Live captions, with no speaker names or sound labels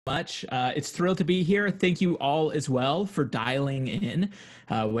Much. It's thrilled to be here. Thank you all as well for dialing in,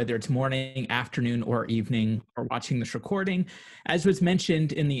 whether it's morning, afternoon, or evening, or watching this recording. As was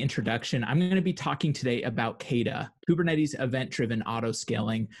mentioned in the introduction, I'm going to be talking today about KEDA, Kubernetes Event-Driven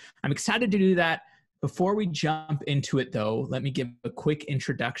Autoscaling. I'm excited to do that. Before we jump into it, though, let me give a quick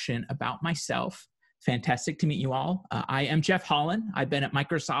introduction about myself. Fantastic to meet you all. I am Jeff Holland. I've been at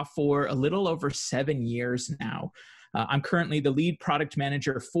Microsoft for a little over 7 years now. I'm currently the lead product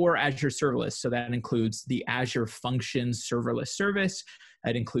manager for Azure Serverless. So that includes the Azure Functions serverless service.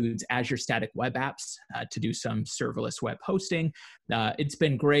 That includes Azure Static Web Apps to do some serverless web hosting. It's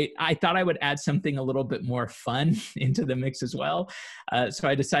been great. I thought I would add something a little bit more fun into the mix as well. So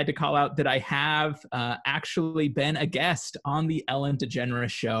I decided to call out that I have actually been a guest on the Ellen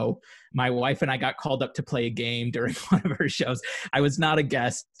DeGeneres show. My wife and I got called up to play a game during one of her shows. I was not a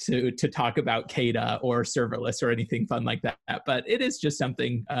guest to talk about KEDA or serverless or anything fun like that, but it is just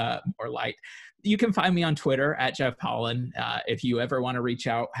something more light. You can find me on Twitter at Jeff Holland. If you ever want to reach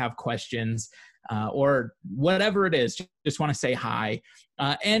out, have questions, or whatever it is, just want to say hi.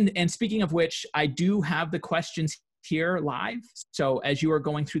 And speaking of which, I do have the questions here live. So as you are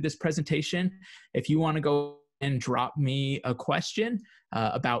going through this presentation, if you want to go and drop me a question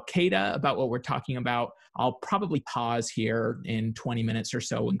about KEDA, about what we're talking about, I'll probably pause here in 20 minutes or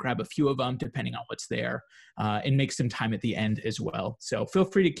so and grab a few of them, depending on what's there, and make some time at the end as well. So feel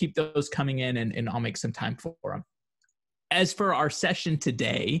free to keep those coming in, and I'll make some time for them. As for our session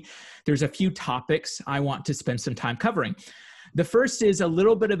today, there's a few topics I want to spend some time covering. The first is a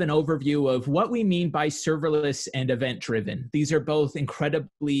little bit of an overview of what we mean by serverless and event-driven. These are both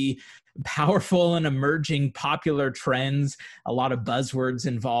incredibly powerful and emerging popular trends, a lot of buzzwords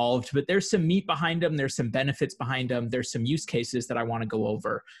involved, but there's some meat behind them, there's some benefits behind them, there's some use cases that I want to go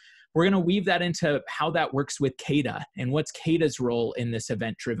over. We're going to weave that into how that works with KEDA and what's KEDA's role in this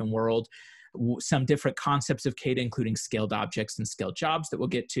event-driven world, some different concepts of KEDA, including scaled objects and scaled jobs that we'll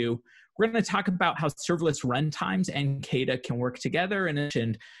get to. We're going to talk about how serverless runtimes and KEDA can work together, and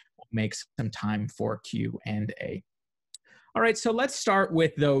we'll make some time for Q&A. All right, so let's start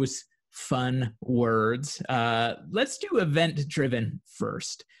with those fun words. Let's do event-driven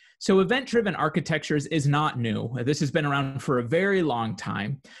first. So event-driven architectures is not new. This has been around for a very long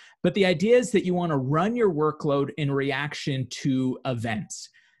time, but the idea is that you want to run your workload in reaction to events.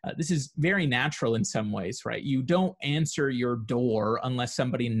 This is very natural in some ways, right? You don't answer your door unless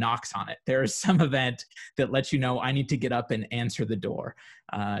somebody knocks on it. There is some event that lets you know, I need to get up and answer the door.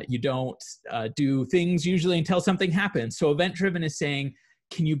 You don't do things usually until something happens. So event-driven is saying,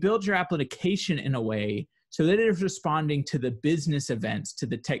 can you build your application in a way so that it is responding to the business events, to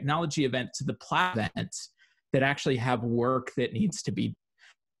the technology events, to the platform events that actually have work that needs to be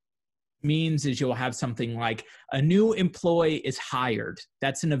means is you'll have something like a new employee is hired.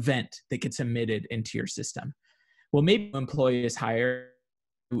 That's an event that gets emitted into your system. Well, maybe an employee is hired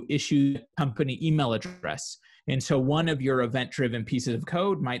to issue a company email address. And so one of your event-driven pieces of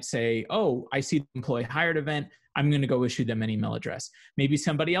code might say, oh, I see the employee hired event. I'm going to go issue them an email address. Maybe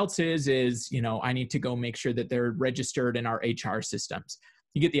somebody else's is, I need to go make sure that they're registered in our HR systems.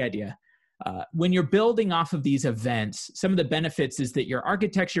 You get the idea. When you're building off of these events, some of the benefits is that your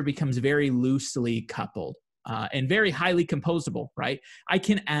architecture becomes very loosely coupled and very highly composable, right? I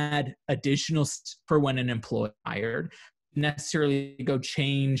can add additional for when an employee is hired, necessarily go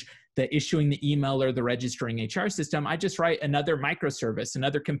change the issuing the email or the registering HR system. I just write another microservice,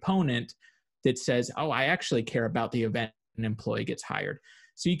 another component that says, oh, I actually care about the event an employee gets hired.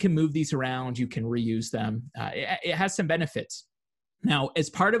 So you can move these around, you can reuse them. It has some benefits. Now, as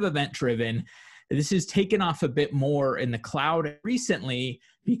part of event-driven, this is taken off a bit more in the cloud recently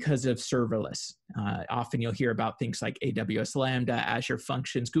because of serverless. Often you'll hear about things like AWS Lambda, Azure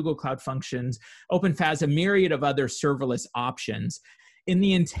Functions, Google Cloud Functions, FaaS, a myriad of other serverless options. In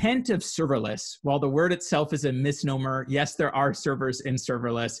the intent of serverless, while the word itself is a misnomer, yes, there are servers in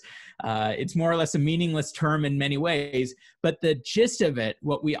serverless. It's more or less a meaningless term in many ways, but the gist of it,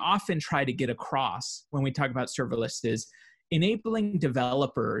 what we often try to get across when we talk about serverless is enabling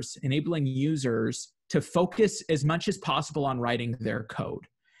developers, enabling users to focus as much as possible on writing their code.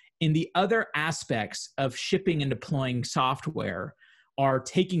 And the other aspects of shipping and deploying software are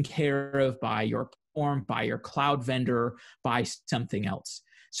taken care of by your platform, by your cloud vendor, by something else.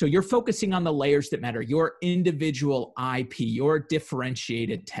 So you're focusing on the layers that matter, your individual IP, your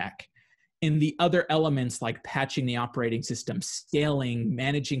differentiated tech. And the other elements like patching the operating system, scaling,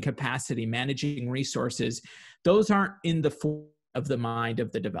 managing capacity, managing resources, those aren't in the form of the mind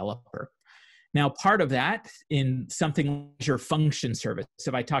of the developer. Now, part of that in something like Azure Functions service,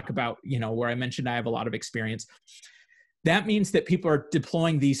 if I talk about, where I mentioned I have a lot of experience, That means that people are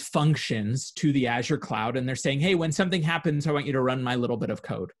deploying these functions to the Azure cloud, and they're saying, hey, when something happens, I want you to run my little bit of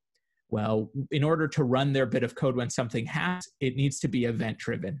code. Well, in order to run their bit of code when something happens, it needs to be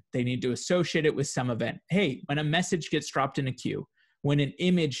event-driven. They need to associate it with some event. Hey, when a message gets dropped in a queue, when an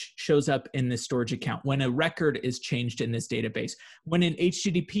image shows up in this storage account, when a record is changed in this database, when an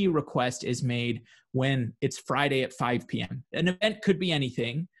HTTP request is made, when it's Friday at 5 p.m. An event could be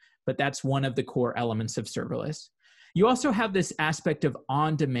anything, but that's one of the core elements of serverless. You also have this aspect of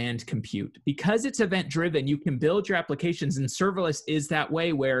on-demand compute. Because it's event-driven, you can build your applications, and serverless is that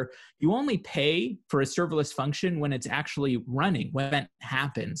way where you only pay for a serverless function when it's actually running, when an event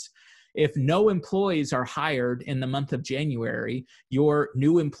happens. If no employees are hired in the month of January, your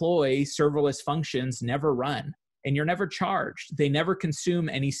new employee serverless functions never run, and you're never charged. They never consume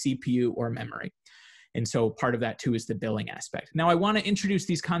any CPU or memory. And so part of that too is the billing aspect. Now I want to introduce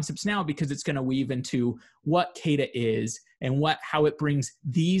these concepts now because it's going to weave into what KEDA is and how it brings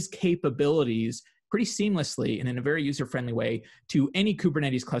these capabilities pretty seamlessly and in a very user-friendly way to any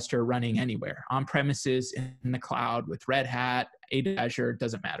Kubernetes cluster running anywhere, on premises, in the cloud, with Red Hat, AWS, Azure,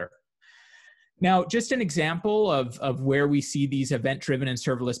 doesn't matter. Now, just an example of where we see these event-driven and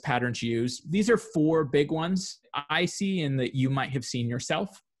serverless patterns used. These are 4 big ones I see and that you might have seen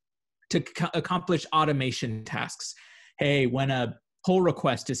yourself to accomplish automation tasks. Hey, when a pull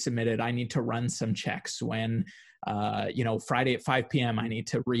request is submitted, I need to run some checks. When, Friday at 5 p.m., I need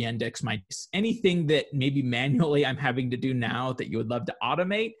to re-index anything that maybe manually I'm having to do now that you would love to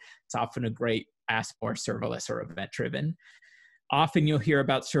automate. It's often a great ask for serverless or event-driven. Often you'll hear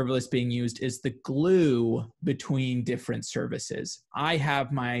about serverless being used as the glue between different services. I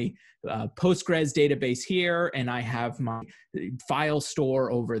have my Postgres database here, and I have my file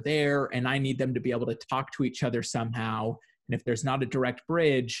store over there, and I need them to be able to talk to each other somehow. And if there's not a direct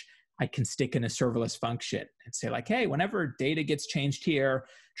bridge, I can stick in a serverless function and say like, hey, whenever data gets changed here,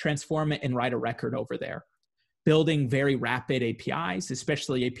 transform it and write a record over there. Building very rapid APIs,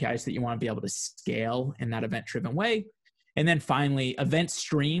 especially APIs that you want to be able to scale in that event-driven way. And then finally, event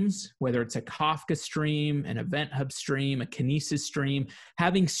streams, whether it's a Kafka stream, an Event Hub stream, a Kinesis stream,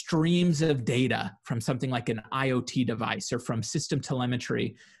 having streams of data from something like an IoT device or from system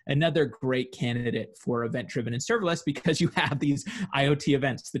telemetry, another great candidate for event-driven and serverless because you have these IoT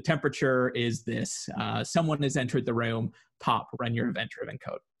events. The temperature is this. Someone has entered the room, pop, run your event-driven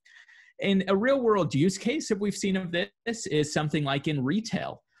code. And a real-world use case that we've seen of this is something like in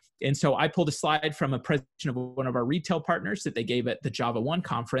retail. And so I pulled a slide from a presentation of one of our retail partners that they gave at the Java 1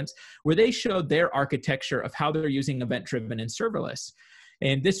 conference, where they showed their architecture of how they're using event-driven and serverless.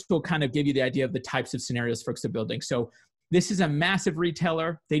 And this will kind of give you the idea of the types of scenarios folks are building. So this is a massive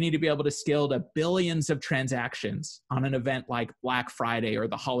retailer. They need to be able to scale to billions of transactions on an event like Black Friday or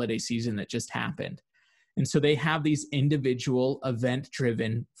the holiday season that just happened. And so they have these individual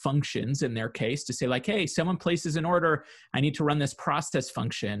event-driven functions in their case to say like, hey, someone places an order, I need to run this process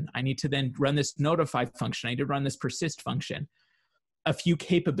function. I need to then run this notify function. I need to run this persist function. A few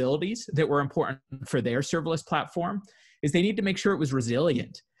capabilities that were important for their serverless platform is they need to make sure it was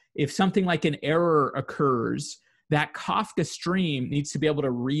resilient. If something like an error occurs, that Kafka stream needs to be able to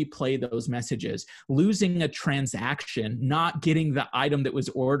replay those messages. Losing a transaction, not getting the item that was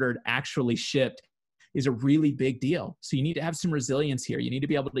ordered actually shipped, is a really big deal. So you need to have some resilience here. You need to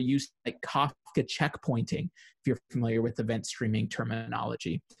be able to use like Kafka checkpointing, if you're familiar with event streaming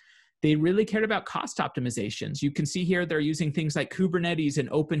terminology. They really cared about cost optimizations. You can see here they're using things like Kubernetes and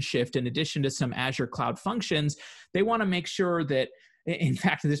OpenShift in addition to some Azure Cloud Functions. They want to make sure that, in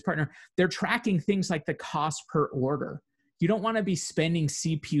fact, this partner, they're tracking things like the cost per order. You don't want to be spending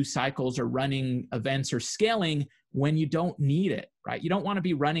CPU cycles or running events or scaling when you don't need it, right? You don't want to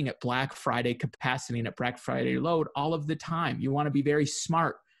be running at Black Friday capacity and at Black Friday load all of the time. You want to be very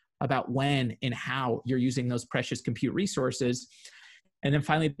smart about when and how you're using those precious compute resources. And then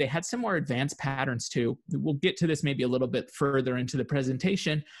finally, they had some more advanced patterns too. We'll get to this maybe a little bit further into the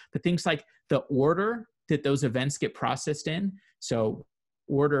presentation, but things like the order that those events get processed in. So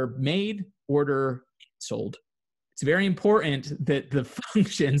order made, order sold. It's very important that the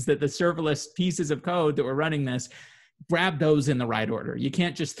functions, that the serverless pieces of code that we're running this, grab those in the right order. You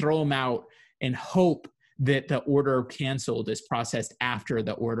can't just throw them out and hope that the order canceled is processed after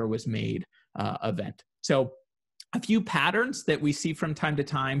the order was made event. So a few patterns that we see from time to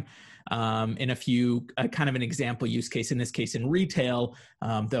time in a few kind of an example use case, in this case in retail,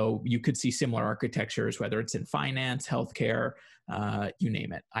 though you could see similar architectures, whether it's in finance, healthcare, you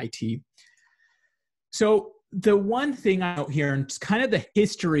name it, IT. So the one thing out here, and it's kind of the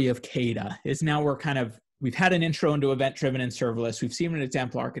history of KEDA, is now we've had an intro into event-driven and serverless. We've seen an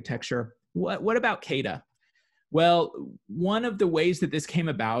example architecture. What about KEDA? Well, one of the ways that this came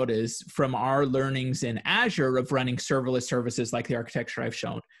about is from our learnings in Azure of running serverless services like the architecture I've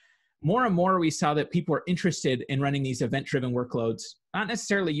shown. More and more, we saw that people are interested in running these event-driven workloads, not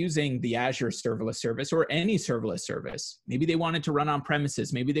necessarily using the Azure serverless service or any serverless service. Maybe they wanted to run on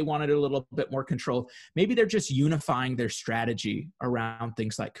premises. Maybe they wanted a little bit more control. Maybe they're just unifying their strategy around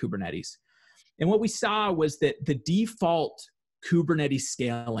things like Kubernetes. And what we saw was that the default Kubernetes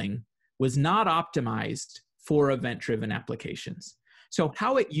scaling was not optimized for event-driven applications. So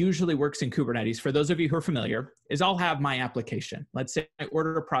how it usually works in Kubernetes, for those of you who are familiar, is I'll have my application. Let's say my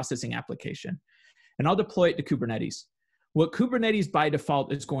order processing application, and I'll deploy it to Kubernetes. What Kubernetes by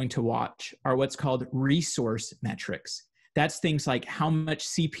default is going to watch are what's called resource metrics. That's things like how much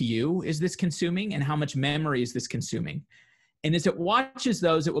CPU is this consuming and how much memory is this consuming. And as it watches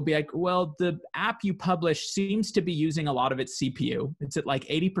those, it will be like, well, the app you publish seems to be using a lot of its CPU. It's at like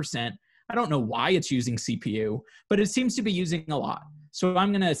 80%. I don't know why it's using CPU, but it seems to be using a lot. So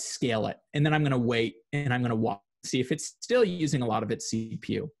I'm going to scale it, and then I'm going to wait, and I'm going to watch, see if it's still using a lot of its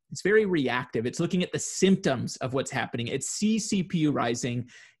CPU. It's very reactive. It's looking at the symptoms of what's happening. It sees CPU rising.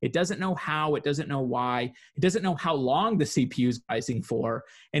 It doesn't know how. It doesn't know why. It doesn't know how long the CPU is rising for,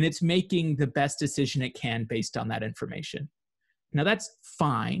 and it's making the best decision it can based on that information. Now, that's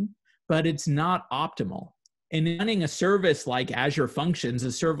fine, but it's not optimal. In running a service like Azure Functions, a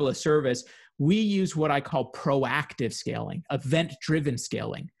serverless service, we use what I call proactive scaling, event-driven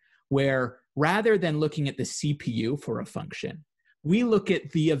scaling, where rather than looking at the CPU for a function, we look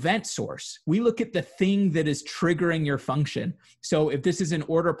at the event source. We look at the thing that is triggering your function. So if this is an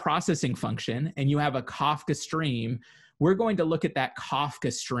order processing function and you have a Kafka stream, we're going to look at that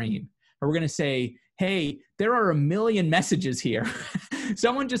Kafka stream. Or we're going to say, hey, there are 1 million messages here.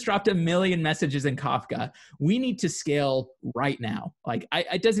 Someone just dropped 1 million messages in Kafka. We need to scale right now. Like,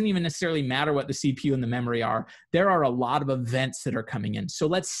 it doesn't even necessarily matter what the CPU and the memory are. There are a lot of events that are coming in. So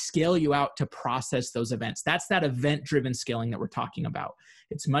let's scale you out to process those events. That's that event-driven scaling that we're talking about.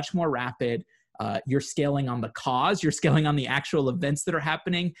 It's much more rapid. You're scaling on the cause. You're scaling on the actual events that are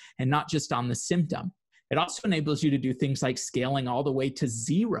happening and not just on the symptom. It also enables you to do things like scaling all the way to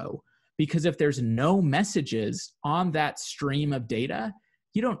 0. Because if there's no messages on that stream of data,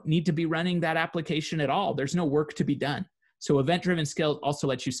 you don't need to be running that application at all. There's no work to be done. So event-driven scale also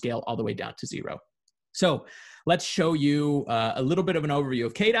lets you scale all the way down to 0. So let's show you a little bit of an overview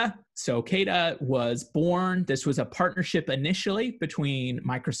of KEDA. So KEDA was born. This was a partnership initially between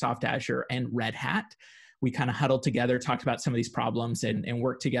Microsoft Azure and Red Hat. We kind of huddled together, talked about some of these problems, and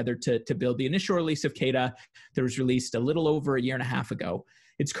worked together to build the initial release of KEDA that was released a little over 1.5 years ago.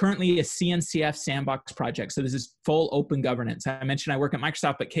 It's currently a CNCF sandbox project. So this is full open governance. I mentioned I work at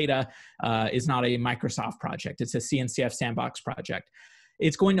Microsoft, but KEDA is not a Microsoft project. It's a CNCF sandbox project.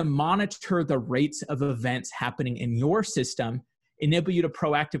 It's going to monitor the rates of events happening in your system, enable you to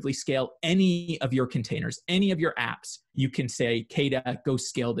proactively scale any of your containers, any of your apps. You can say, KEDA, go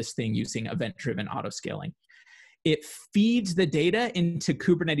scale this thing using event-driven auto-scaling. It feeds the data into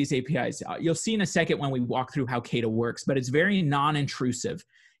Kubernetes APIs. You'll see in a second when we walk through how KEDA works, but it's very non-intrusive.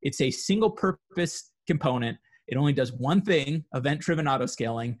 It's a single-purpose component. It only does one thing, event-driven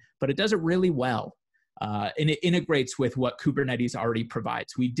auto-scaling, but it does it really well. And it integrates with what Kubernetes already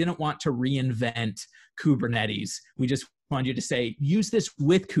provides. We didn't want to reinvent Kubernetes. We just wanted you to say, use this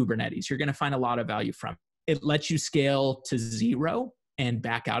with Kubernetes. You're going to find a lot of value from it. It lets you scale to 0 and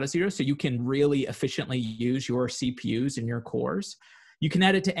back out of 0, so you can really efficiently use your CPUs and your cores. You can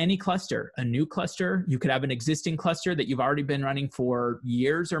add it to any cluster, a new cluster. You could have an existing cluster that you've already been running for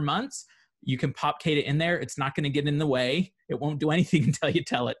years or months. You can pop KEDA in there. It's not going to get in the way. It won't do anything until you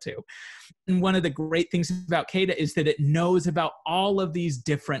tell it to. And one of the great things about KEDA is that it knows about all of these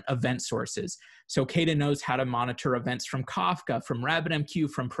different event sources. So KEDA knows how to monitor events from Kafka, from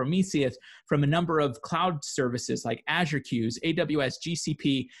RabbitMQ, from Prometheus, from a number of cloud services like Azure Queues, AWS,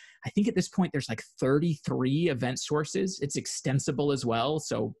 GCP. I think at this point there's like 33 event sources. It's extensible as well,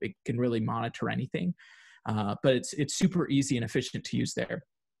 so it can really monitor anything. But it's super easy and efficient to use there.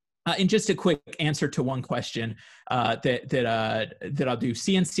 And just a quick answer to one question that I'll do.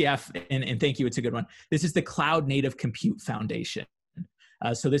 CNCF, and thank you, it's a good one. This is the Cloud Native Compute Foundation.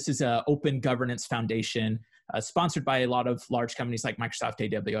 So this is an open governance foundation sponsored by a lot of large companies like Microsoft,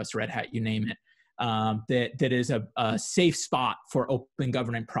 AWS, Red Hat, you name it. That is a safe spot for open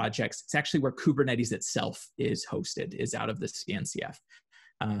governance projects. It's actually where Kubernetes itself is hosted, is out of the CNCF.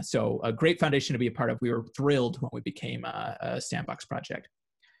 So a great foundation to be a part of. We were thrilled when we became a sandbox project.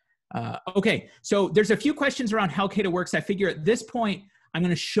 Okay, so there's a few questions around how KEDA works. I figure at this point, I'm going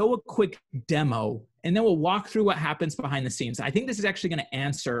to show a quick demo, and then we'll walk through what happens behind the scenes. I think this is actually going to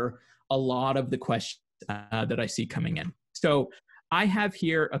answer a lot of the questions that I see coming in. So I have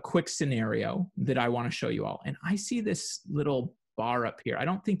here a quick scenario that I want to show you all. And I see this little bar up here. I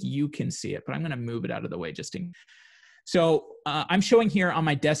don't think you can see it, but I'm going to move it out of the way just in. So I'm showing here on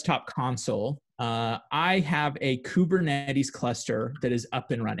my desktop console, I have a Kubernetes cluster that is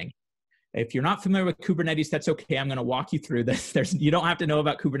up and running. If you're not familiar with Kubernetes, that's okay. I'm going to walk you through this. You don't have to know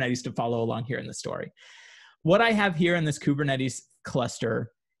about Kubernetes to follow along here in the story. What I have here in this Kubernetes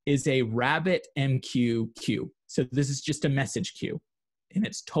cluster is a RabbitMQ queue. So this is just a message queue, and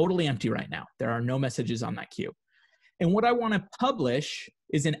it's totally empty right now. There are no messages on that queue. And what I want to publish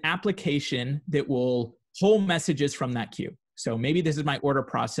is an application that will pull messages from that queue. So maybe this is my order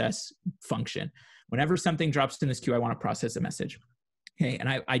process function. Whenever something drops in this queue, I want to process a message. Okay, and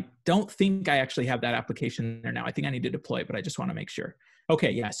I don't think I actually have that application there now. I think I need to deploy it, but I just want to make sure.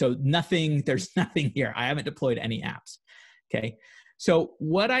 Okay, yeah, so there's nothing here. I haven't deployed any apps. Okay, so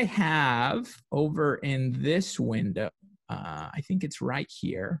what I have over in this window, I think it's right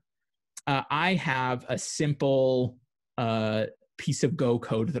here, I have a simple piece of Go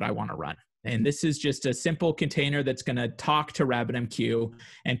code that I want to run. And this is just a simple container that's going to talk to RabbitMQ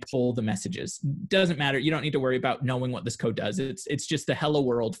and pull the messages. Doesn't matter. You don't need to worry about knowing what this code does. It's just the hello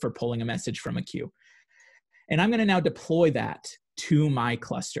world for pulling a message from a queue. And I'm going to now deploy that to my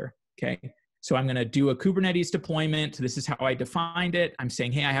cluster. Okay. So I'm going to do a Kubernetes deployment. This is how I defined it. I'm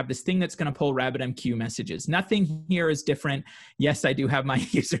saying, hey, I have this thing that's going to pull RabbitMQ messages. Nothing here is different. Yes, I do have my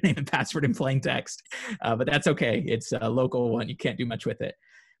username and password in plain text, but that's okay. It's a local one. You can't do much with it.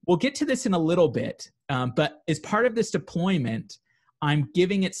 We'll get to this in a little bit, but as part of this deployment, I'm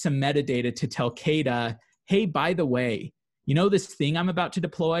giving it some metadata to tell KEDA, hey, by the way, you know this thing I'm about to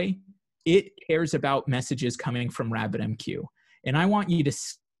deploy? It cares about messages coming from RabbitMQ. And I want you to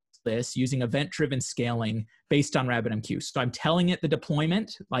scale this using event-driven scaling based on RabbitMQ. So I'm telling it the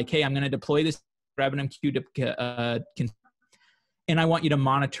deployment, like, hey, I'm going to deploy this RabbitMQ, and I want you to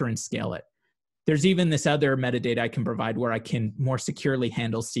monitor and scale it. There's even this other metadata I can provide where I can more securely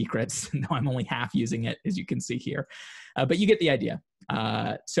handle secrets. No, I'm only half using it, as you can see here. But you get the idea.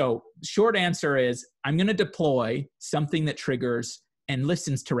 So short answer is I'm going to deploy something that triggers and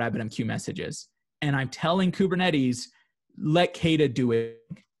listens to RabbitMQ messages. And I'm telling Kubernetes, let KEDA do it.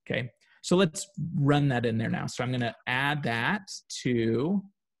 Okay. So let's run that in there now. So I'm going to add that to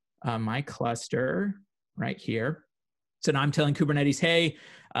my cluster right here. So now I'm telling Kubernetes, hey,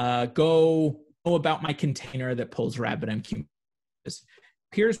 go about my container that pulls RabbitMQ.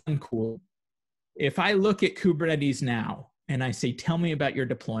 Here's one cool. If I look at Kubernetes now and I say, tell me about your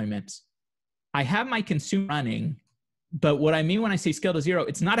deployments, I have my consumer running, but what I mean when I say scale to zero,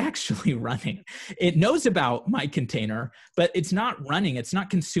 it's not actually running. It knows about my container, but it's not running. It's not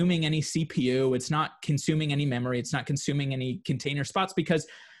consuming any CPU. It's not consuming any memory. It's not consuming any container spots because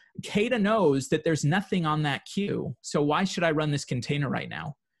KEDA knows that there's nothing on that queue. So why should I run this container right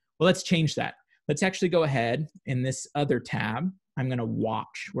now? Well, let's change that. Let's actually go ahead in this other tab. I'm going to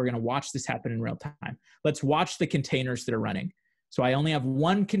watch. We're going to watch this happen in real time. Let's watch the containers that are running. So I only have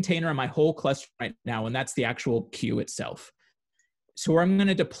one container in my whole cluster right now, and that's the actual queue itself. So I'm going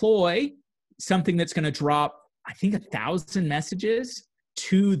to deploy something that's going to drop, I think, 1,000 messages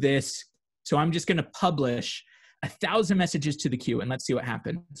to this. So I'm just going to publish 1,000 messages to the queue, and let's see what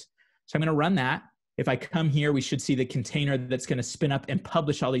happens. So I'm going to run that. If I come here, we should see the container that's going to spin up and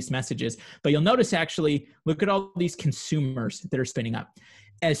publish all these messages. But you'll notice, actually, look at all these consumers that are spinning up.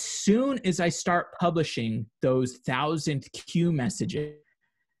 As soon as I start publishing those 1,000 queue messages,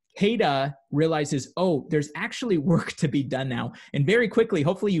 KEDA realizes, oh, there's actually work to be done now. And very quickly,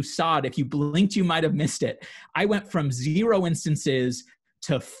 hopefully you saw it. If you blinked, you might have missed it. I went from 0 instances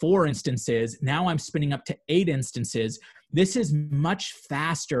to 4 instances. Now I'm spinning up to 8 instances. This is much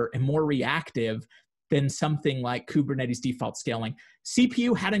faster and more reactive than something like Kubernetes default scaling.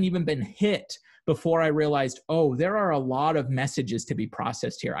 CPU hadn't even been hit before I realized, oh, there are a lot of messages to be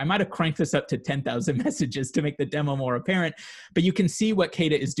processed here. I might have cranked this up to 10,000 messages to make the demo more apparent, but you can see what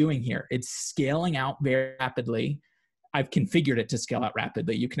KEDA is doing here. It's scaling out very rapidly. I've configured it to scale out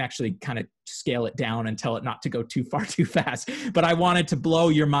rapidly. You can actually kind of scale it down and tell it not to go too far too fast. But I wanted to blow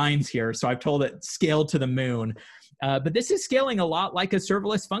your minds here, so I've told it scale to the moon. But this is scaling a lot like a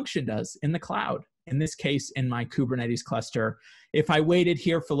serverless function does in the cloud. In this case, in my Kubernetes cluster. If I waited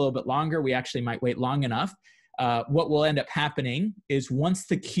here for a little bit longer, we actually might wait long enough. What will end up happening is once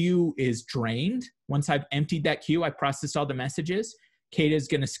the queue is drained, once I've emptied that queue, I processed all the messages, KEDA is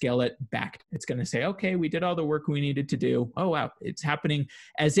going to scale it back. It's going to say, okay, we did all the work we needed to do. Oh, wow. It's happening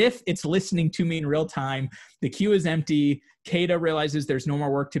as if it's listening to me in real time. The queue is empty. KEDA realizes there's no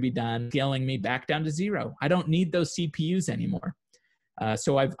more work to be done, scaling me back down to 0. I don't need those CPUs anymore.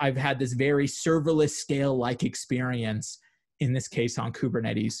 So I've had this very serverless scale-like experience, in this case on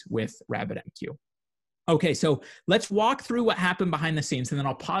Kubernetes with RabbitMQ. Okay, so let's walk through what happened behind the scenes, and then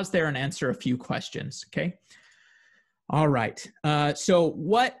I'll pause there and answer a few questions, okay? All right, so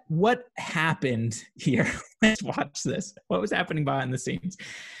what happened here? Let's watch this. What was happening behind the scenes?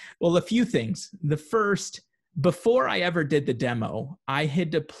 Well, a few things. The first, before I ever did the demo, I had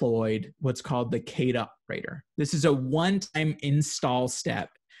deployed what's called the KEDA operator. This is a one-time install step.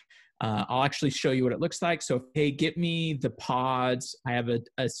 I'll actually show you what it looks like. So, hey, get me the pods. I have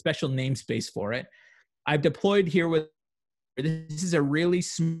a special namespace for it. I've deployed here with, this is a really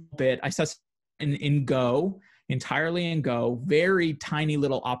small bit. I saw in Go, entirely in Go, very tiny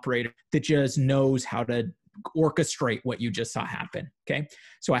little operator that just knows how to orchestrate what you just saw happen, okay?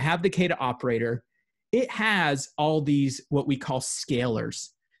 So I have the KEDA operator. It has all these, what we call scalers.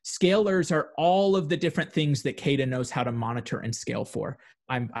 Scalers are all of the different things that KEDA knows how to monitor and scale for.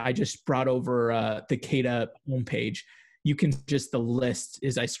 I just brought over the KEDA homepage. You can just, the list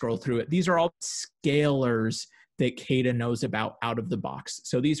as I scroll through it. These are all scalers that KEDA knows about out of the box.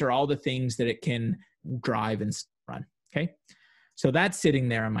 So these are all the things that it can drive and run, okay? So that's sitting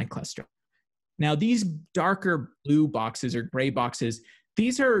there on my cluster. Now these darker blue boxes or gray boxes,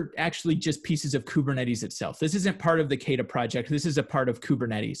 these are actually just pieces of Kubernetes itself. This isn't part of the KEDA project. This is a part of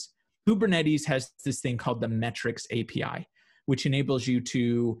Kubernetes. Kubernetes has this thing called the metrics API, which enables you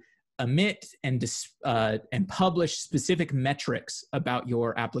to emit and publish specific metrics about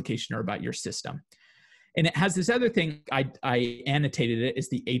your application or about your system. And it has this other thing, I annotated it as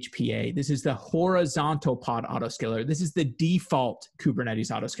the HPA. This is the horizontal pod autoscaler. This is the default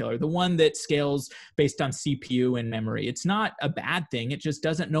Kubernetes autoscaler, the one that scales based on CPU and memory. It's not a bad thing. It just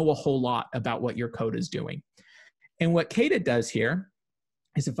doesn't know a whole lot about what your code is doing. And what KEDA does here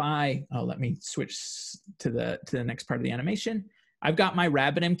is if let me switch to the next part of the animation. I've got my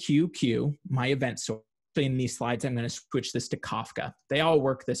RabbitMQ queue, my event source. In these slides, I'm going to switch this to Kafka. They all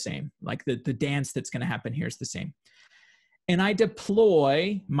work the same. Like the dance that's going to happen here is the same. And I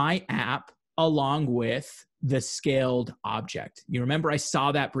deploy my app along with the scaled object. You remember I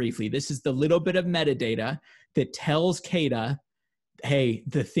saw that briefly. This is the little bit of metadata that tells KEDA, hey,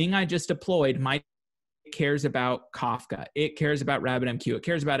 the thing I just deployed cares about Kafka. It cares about RabbitMQ. It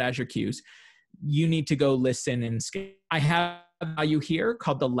cares about Azure Queues. You need to go listen and scale. I have a value here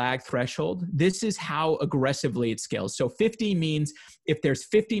called the lag threshold. This is how aggressively it scales. So 50 means if there's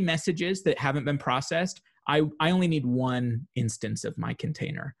 50 messages that haven't been processed, I only need one instance of my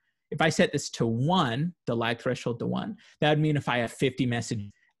container. If I set this to 1, the lag threshold to 1, that would mean if I have 50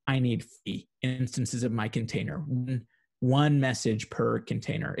 messages, I need 50 instances of my container. One message per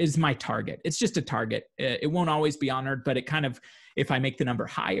container is my target. It's just a target. It won't always be honored, but it kind of, if I make the number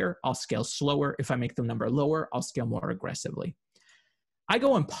higher, I'll scale slower. If I make the number lower, I'll scale more aggressively. I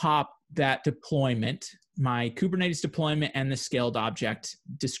go and pop that deployment, my Kubernetes deployment and the scaled object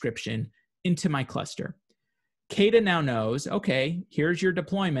description into my cluster. KEDA now knows, okay, here's your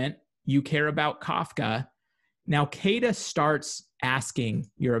deployment. You care about Kafka. Now KEDA starts asking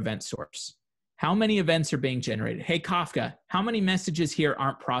your event source. How many events are being generated? Hey, Kafka, how many messages here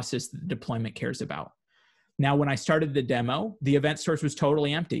aren't processed that the deployment cares about? Now, when I started the demo, the event source was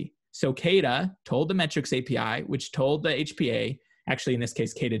totally empty. So KEDA told the metrics API, which told the HPA, actually in this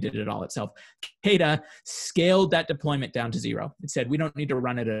case, KEDA did it all itself. KEDA scaled that deployment down to 0. It said, we don't need to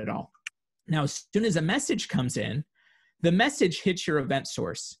run it at all. Now, as soon as a message comes in, the message hits your event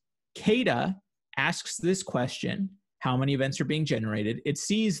source. KEDA asks this question, how many events are being generated? It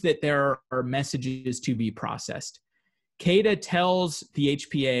sees that there are messages to be processed. KEDA tells the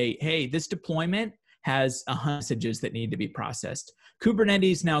HPA, hey, this deployment has 100 messages that need to be processed.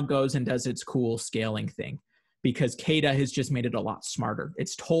 Kubernetes now goes and does its cool scaling thing because KEDA has just made it a lot smarter.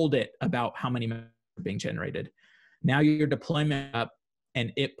 It's told it about how many messages are being generated. Now your deployment up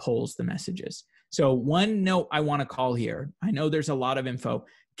and it pulls the messages. So one note I want to call here, I know there's a lot of info.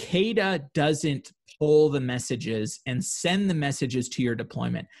 KEDA doesn't pull the messages and send the messages to your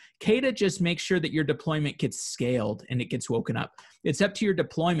deployment. KEDA just makes sure that your deployment gets scaled and it gets woken up. It's up to your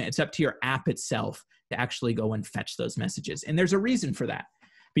deployment. It's up to your app itself to actually go and fetch those messages. And there's a reason for that,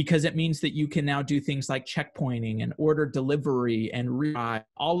 because it means that you can now do things like checkpointing and order delivery and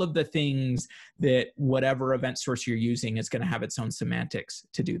all of the things that whatever event source you're using is going to have its own semantics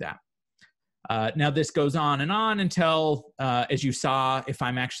to do that. Now this goes on and on until, as you saw, if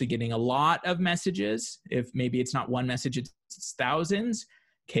I'm actually getting a lot of messages, if maybe it's not one message, it's thousands,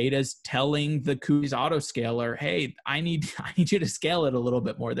 KEDA's telling the Kubernetes autoscaler, hey, I need you to scale it a little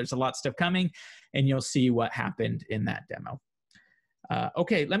bit more. There's a lot of stuff coming, and you'll see what happened in that demo.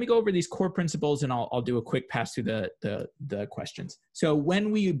 Okay, let me go over these core principles and I'll do a quick pass through the questions. So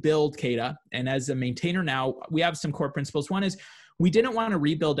when we build KEDA, and as a maintainer now, we have some core principles. One is we didn't want to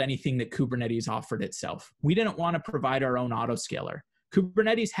rebuild anything that Kubernetes offered itself. We didn't want to provide our own autoscaler.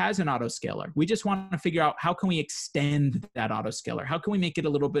 Kubernetes has an autoscaler. We just want to figure out how can we extend that autoscaler? How can we make it a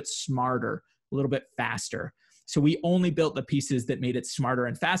little bit smarter, a little bit faster? So we only built the pieces that made it smarter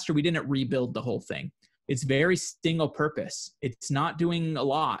and faster. We didn't rebuild the whole thing. It's very single purpose. It's not doing a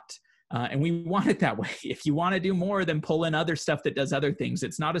lot. And we want it that way. If you want to do more, then pull in other stuff that does other things.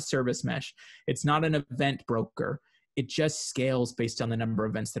 It's not a service mesh. It's not an event broker. It just scales based on the number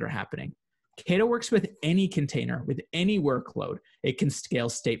of events that are happening. KEDA works with any container, with any workload. It can scale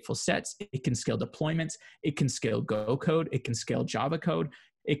stateful sets. It can scale deployments. It can scale Go code. It can scale Java code.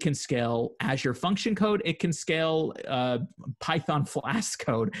 It can scale Azure function code. It can scale Python FaaS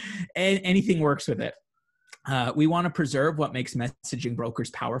code. Anything works with it. We want to preserve what makes messaging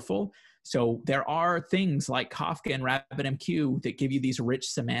brokers powerful. So there are things like Kafka and RabbitMQ that give you these rich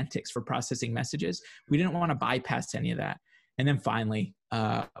semantics for processing messages. We didn't want to bypass any of that. And then finally,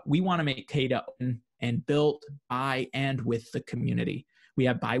 we want to make KEDA open and built by and with the community. We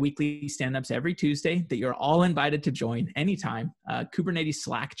have bi-weekly stand-ups every Tuesday that you're all invited to join anytime. Kubernetes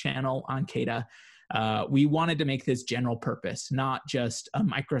Slack channel on KEDA. We wanted to make this general purpose, not just a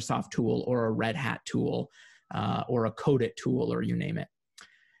Microsoft tool or a Red Hat tool or a Codit tool or you name it.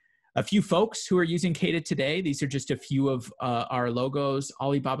 A few folks who are using KEDA today, these are just a few of our logos.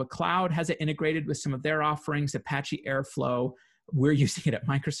 Alibaba Cloud has it integrated with some of their offerings, Apache Airflow. We're using it at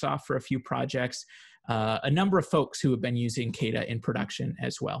Microsoft for a few projects. A number of folks who have been using KEDA in production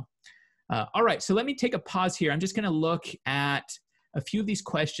as well. All right, so let me take a pause here. I'm just gonna look at a few of these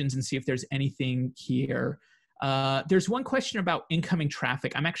questions and see if there's anything here. There's one question about incoming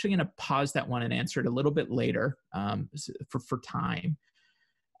traffic. I'm actually gonna pause that one and answer it a little bit later for time.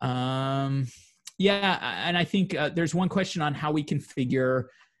 Yeah, and I think there's one question on how we configure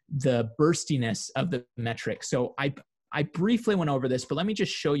the burstiness of the metric. So I briefly went over this, but let me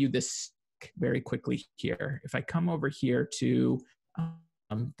just show you this very quickly here. If I come over here to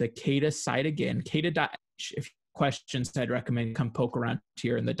the KEDA site again, KEDA.h, if you have questions, I'd recommend come poke around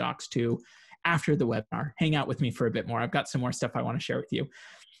here in the docs too after the webinar. Hang out with me for a bit more. I've got some more stuff I want to share with you.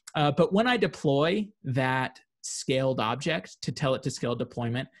 But when I deploy that scaled object to tell it to scale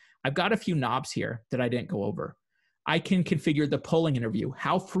deployment, I've got a few knobs here that I didn't go over. I can configure the polling interview.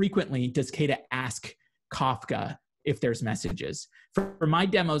 How frequently does KEDA ask Kafka if there's messages? For my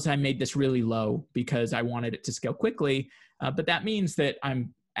demos, I made this really low because I wanted it to scale quickly, but that means that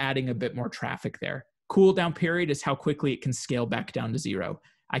I'm adding a bit more traffic there. Cooldown period is how quickly it can scale back down to 0.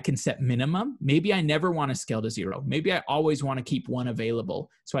 I can set minimum. Maybe I never want to scale to 0. Maybe I always want to keep 1 available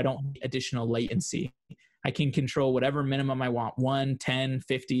so I don't need additional latency. I can control whatever minimum I want, 1, 10,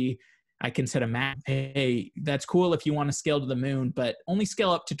 50. I can set a max. Hey, that's cool if you want to scale to the moon, but only scale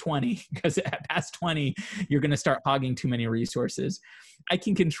up to 20 because past 20, you're going to start hogging too many resources. I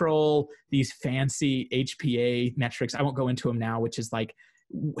can control these fancy HPA metrics. I won't go into them now, which is like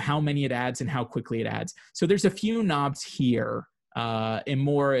how many it adds and how quickly it adds. So there's a few knobs here and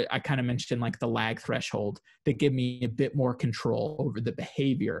more, I kind of mentioned like the lag threshold that give me a bit more control over the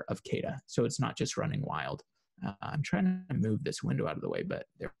behavior of KEDA. So it's not just running wild. I'm trying to move this window out of the way, but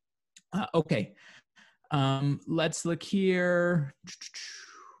there. Okay, let's look here.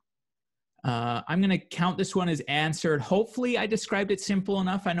 I'm going to count this one as answered. Hopefully I described it simple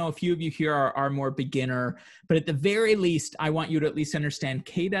enough. I know a few of you here are more beginner, but at the very least, I want you to at least understand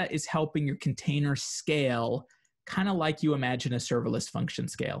KEDA is helping your container scale kind of like you imagine a serverless function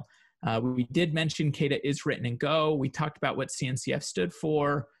scale. We did mention KEDA is written in Go. We talked about what CNCF stood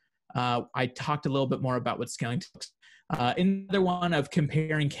for. I talked a little bit more about what scaling looks. Another one of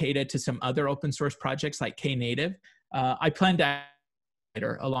comparing KEDA to some other open source projects like Knative. I plan to add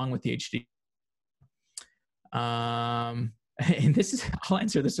later along with the HD. And this is, I'll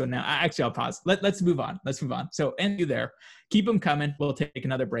answer this one now. Actually, I'll pause. Let's move on. Let's move on. So, and you there, keep them coming. We'll take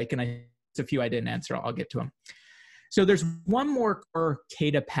another break. And there's a few I didn't answer. I'll get to them. So there's one more core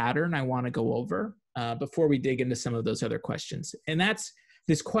KEDA pattern I want to go over before we dig into some of those other questions. And that's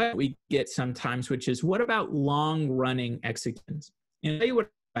this question we get sometimes, which is, what about long-running executions? And I'll tell you what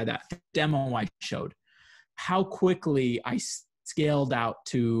by that demo I showed, how quickly I scaled out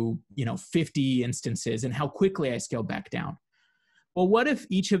to 50 instances and how quickly I scaled back down. Well, what if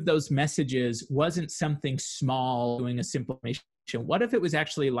each of those messages wasn't something small doing a simple information? What if it was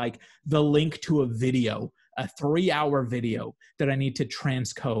actually like the link to a video, a 3-hour video that I need to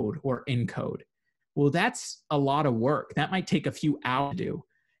transcode or encode? Well, that's a lot of work. That might take a few hours to do.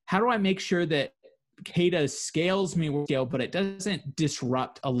 How do I make sure that KEDA scales me with scale, but it doesn't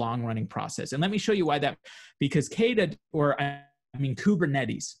disrupt a long-running process. And let me show you why that, because KEDA,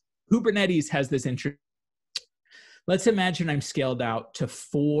 Kubernetes has this interest. Let's imagine I'm scaled out to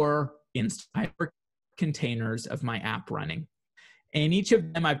 4 containers of my app running. And each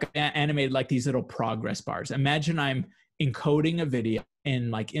of them I've got animated like these little progress bars. Imagine I'm encoding a video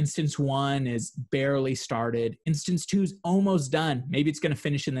and like instance 1 is barely started. Instance 2 is almost done. Maybe it's going to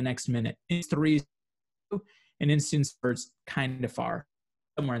finish in the next minute. Instance 3 is, and instance 4 is kind of far,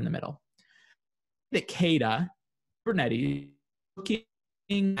 somewhere in the middle. The KEDA, Kubernetes,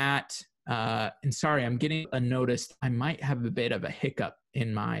 looking at, and sorry, I'm getting a notice. I might have a bit of a hiccup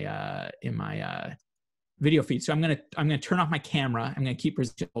in my video feed. So I'm gonna turn off my camera. I'm gonna keep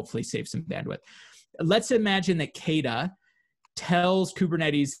hopefully save some bandwidth. Let's imagine that KEDA tells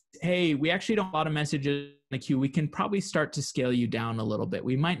Kubernetes, hey, we actually don't have a lot of messages in the queue. We can probably start to scale you down a little bit.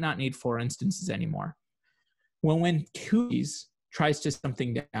 We might not need 4 instances anymore. Well, when Kubernetes tries to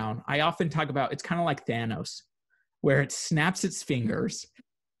something down, I often talk about, it's kind of like Thanos, where it snaps its fingers.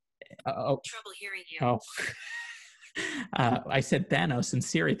 Trouble hearing you. Oh. I said Thanos and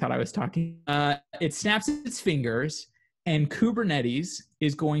Siri thought I was talking. It snaps its fingers and Kubernetes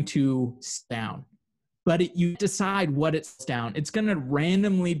is going to down. But you decide what it's down. It's going to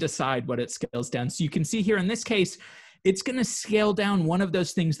randomly decide what it scales down. So you can see here in this case, it's going to scale down one of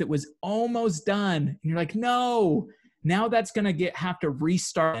those things that was almost done. And you're like, no, now that's going to have to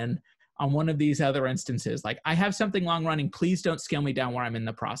restart on one of these other instances. Like, I have something long running. Please don't scale me down where I'm in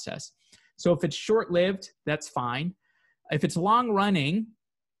the process. So if it's short-lived, that's fine. If it's long running,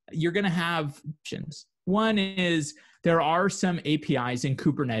 you're going to have options. One is there are some APIs in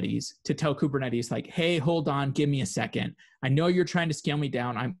Kubernetes to tell Kubernetes like, hey, hold on, give me a second. I know you're trying to scale me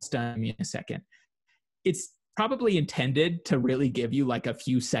down. I'm done. Give me a second. It's probably intended to really give you like a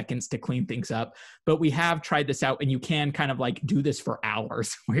few seconds to clean things up. But we have tried this out and you can kind of like do this for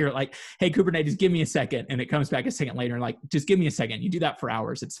hours where you're like, hey, Kubernetes, give me a second. And it comes back a second later and like, just give me a second. You do that for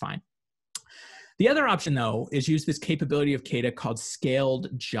hours. It's fine. The other option, though, is use this capability of KEDA called scaled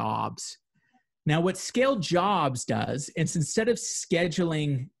jobs. Now, what scaled jobs does is instead of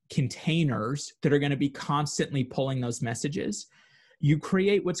scheduling containers that are going to be constantly pulling those messages, you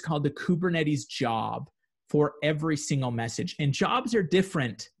create what's called the Kubernetes job for every single message. And jobs are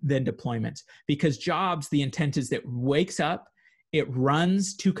different than deployments because jobs, the intent is that it wakes up, it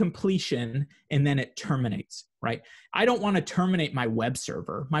runs to completion, and then it terminates, right? I don't want to terminate my web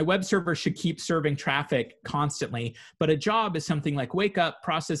server. My web server should keep serving traffic constantly, but a job is something like wake up,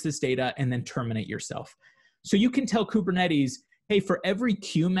 process this data, and then terminate yourself. So you can tell Kubernetes, hey, for every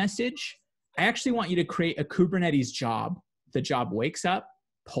queue message, I actually want you to create a Kubernetes job. The job wakes up,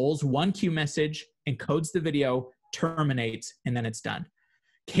 pulls one queue message, encodes the video, terminates, and then it's done.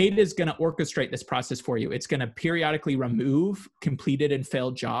 KEDA is going to orchestrate this process for you. It's going to periodically remove completed and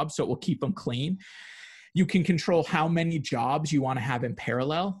failed jobs, so it will keep them clean. You can control how many jobs you want to have in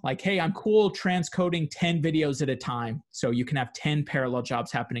parallel. Like, hey, I'm cool transcoding 10 videos at a time. So you can have 10 parallel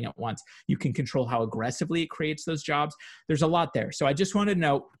jobs happening at once. You can control how aggressively it creates those jobs. There's a lot there. So I just want to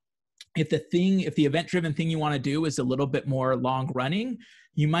note, if the event-driven thing you want to do is a little bit more long running,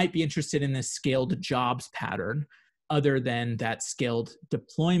 you might be interested in this scaled jobs pattern, other than that scaled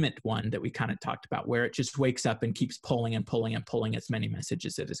deployment one that we kind of talked about, where it just wakes up and keeps pulling and pulling and pulling as many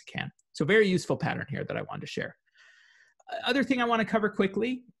messages as it can. So very useful pattern here that I wanted to share. Other thing I want to cover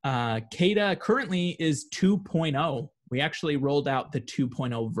quickly, KEDA currently is 2.0. We actually rolled out the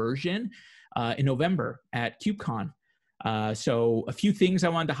 2.0 version in November at KubeCon. So a few things I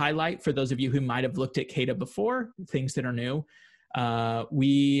wanted to highlight for those of you who might have looked at KEDA before, things that are new.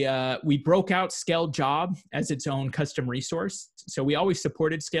 We broke out scaled job as its own custom resource. So we always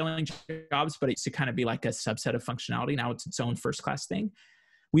supported scaling jobs, but it used to kind of be like a subset of functionality. Now it's its own first-class thing.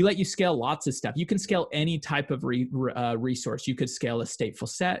 We let you scale lots of stuff. You can scale any type of resource. You could scale a stateful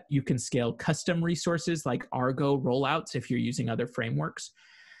set. You can scale custom resources like Argo rollouts if you're using other frameworks.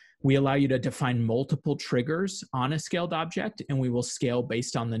 We allow you to define multiple triggers on a scaled object, and we will scale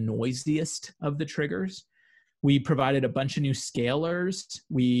based on the noisiest of the triggers. We provided a bunch of new scalers.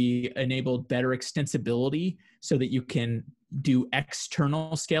 We enabled better extensibility so that you can do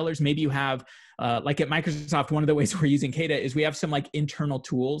external scalers. Maybe you have, like at Microsoft, one of the ways we're using KEDA is we have some like internal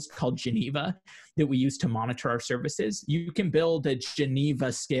tools called Geneva that we use to monitor our services. You can build a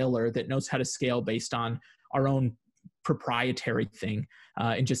Geneva scaler that knows how to scale based on our own proprietary thing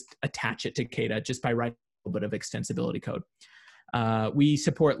and just attach it to KEDA just by writing a little bit of extensibility code. We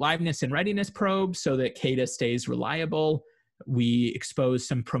support liveness and readiness probes so that KEDA stays reliable. We expose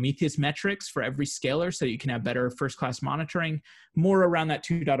some Prometheus metrics for every scaler so that you can have better first-class monitoring. More around that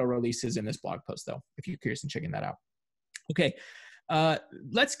 2.0 releases in this blog post, though, if you're curious in checking that out. Okay,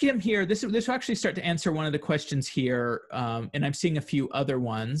 let's get here. This will actually start to answer one of the questions here, and I'm seeing a few other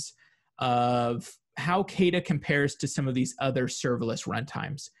ones of how KEDA compares to some of these other serverless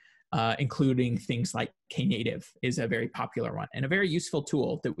runtimes, including things like Knative is a very popular one and a very useful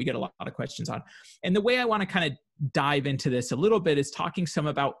tool that we get a lot of questions on. And the way I want to kind of dive into this a little bit is talking some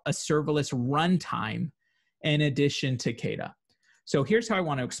about a serverless runtime in addition to KEDA. So here's how I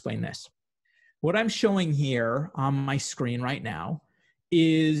want to explain this. What I'm showing here on my screen right now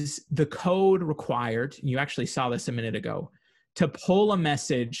is the code required, and you actually saw this a minute ago, to pull a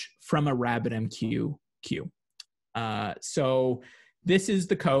message from a RabbitMQ queue. So this is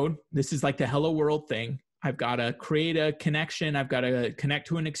the code. This is like the hello world thing. I've got to create a connection. I've got to connect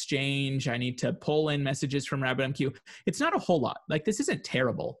to an exchange. I need to pull in messages from RabbitMQ. It's not a whole lot. Like, this isn't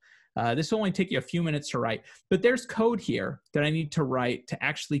terrible. This will only take you a few minutes to write, but there's code here that I need to write to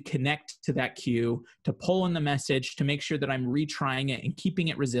actually connect to that queue, to pull in the message, to make sure that I'm retrying it and keeping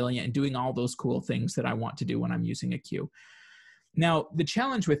it resilient and doing all those cool things that I want to do when I'm using a queue. Now, the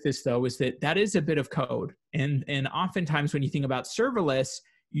challenge with this, though, is that that is a bit of code. And oftentimes when you think about serverless,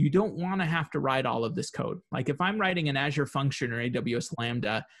 you don't want to have to write all of this code. Like, if I'm writing an Azure function or AWS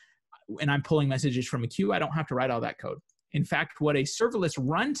Lambda and I'm pulling messages from a queue, I don't have to write all that code. In fact, what a serverless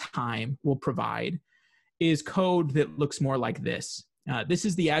runtime will provide is code that looks more like this. This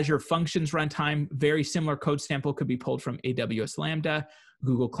is the Azure Functions runtime. Very similar code sample could be pulled from AWS Lambda,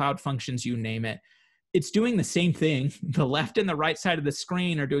 Google Cloud Functions, you name it. It's doing the same thing. The left and the right side of the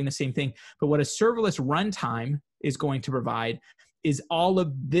screen are doing the same thing. But what a serverless runtime is going to provide is all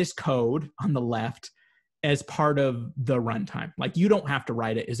of this code on the left as part of the runtime. Like, you don't have to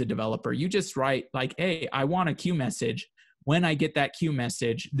write it as a developer. You just write like, hey, I want a queue message. When I get that queue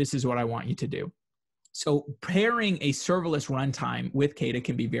message, this is what I want you to do. So pairing a serverless runtime with KEDA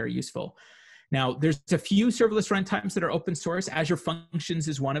can be very useful. Now, there's a few serverless runtimes that are open source. Azure Functions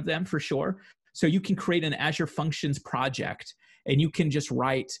is one of them for sure. So you can create an Azure Functions project and you can just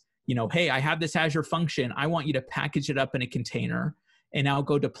write, you know, hey, I have this Azure function. I want you to package it up in a container and I'll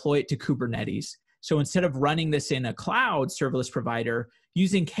go deploy it to Kubernetes. So instead of running this in a cloud serverless provider,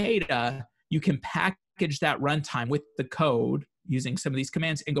 using KEDA, you can package that runtime with the code using some of these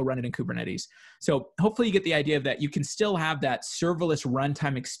commands and go run it in Kubernetes. So hopefully you get the idea of that. You can still have that serverless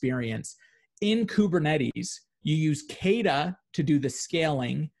runtime experience in Kubernetes. You use KEDA to do the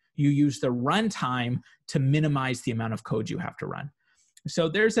scaling. You use the runtime to minimize the amount of code you have to run. So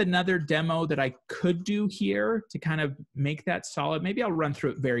there's another demo that I could do here to kind of make that solid. Maybe I'll run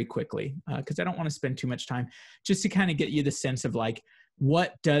through it very quickly because I don't want to spend too much time, just to kind of get you the sense of like,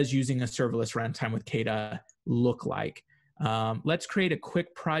 what does using a serverless runtime with KEDA look like? Let's create a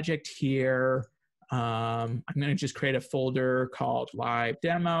quick project here. I'm going to just create a folder called live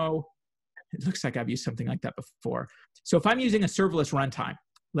demo. It looks like I've used something like that before. So if I'm using a serverless runtime,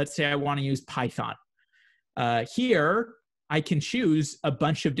 let's say I want to use Python. Here, I can choose a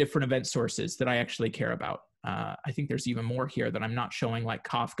bunch of different event sources that I actually care about. I think there's even more here that I'm not showing, like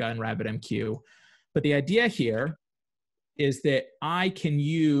Kafka and RabbitMQ. But the idea here is that I can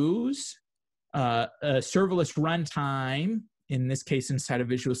use a serverless runtime, in this case inside of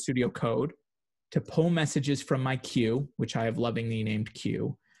Visual Studio Code, to pull messages from my queue, which I have lovingly named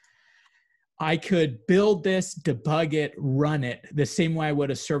queue. I could build this, debug it, run it the same way I would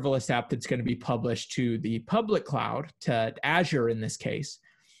a serverless app that's going to be published to the public cloud, to Azure in this case.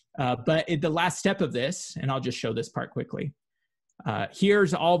 But the last step of this, and I'll just show this part quickly,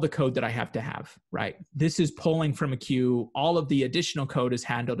 here's all the code that I have to have, right? This is pulling from a queue. All of the additional code is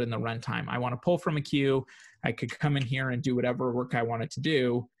handled in the runtime. I want to pull from a queue. I could come in here and do whatever work I want it to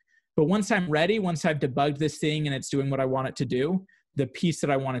do. But once I'm ready, once I've debugged this thing and it's doing what I want it to do, the piece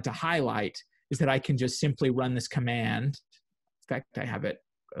that I wanted to highlight is that I can just simply run this command. In fact, I have it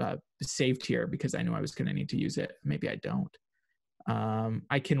saved here because I knew I was going to need to use it. Maybe I don't.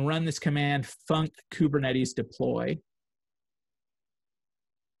 I can run this command, func Kubernetes deploy.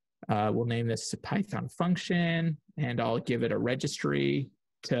 We'll name this a Python function, and I'll give it a registry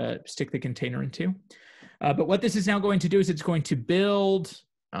to stick the container into. But what this is now going to do is it's going to build,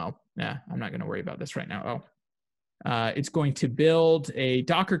 I'm not going to worry about this right now. It's going to build a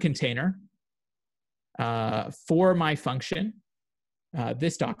Docker container for my function,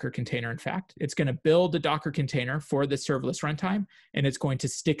 this Docker container, in fact. It's going to build a Docker container for the serverless runtime, and it's going to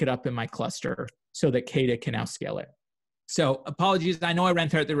stick it up in my cluster so that KEDA can now scale it. So apologies. I know I ran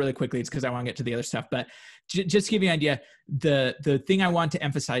through it really quickly. It's because I want to get to the other stuff. But just to give you an idea, the thing I want to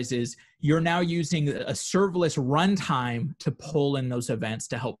emphasize is you're now using a serverless runtime to pull in those events,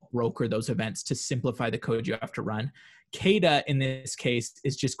 to help broker those events, to simplify the code you have to run. KEDA, in this case,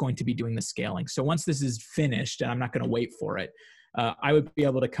 is just going to be doing the scaling. So once this is finished, and I'm not going to wait for it, I would be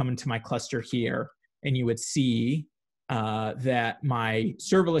able to come into my cluster here, and you would see that my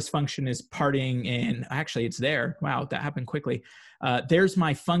serverless function is parting in, actually it's there. Wow, that happened quickly. There's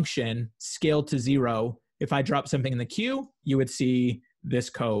my function scaled to 0. If I drop something in the queue, you would see this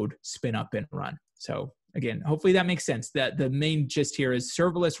code spin up and run. So again, hopefully that makes sense. That the main gist here is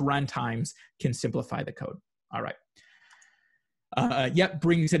serverless runtimes can simplify the code. All right. Yep,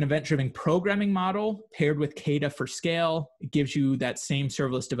 brings an event-driven programming model paired with KEDA for scale. It gives you that same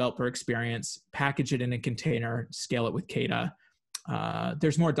serverless developer experience, package it in a container, scale it with KEDA.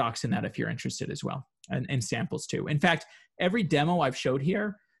 There's more docs in that if you're interested as well, and samples too. In fact, every demo I've showed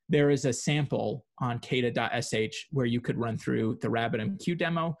here, there is a sample on KEDA.sh where you could run through the RabbitMQ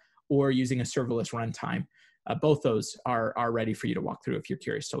demo or using a serverless runtime. Both those are ready for you to walk through if you're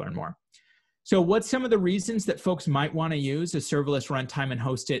curious to learn more. So what's some of the reasons that folks might want to use a serverless runtime and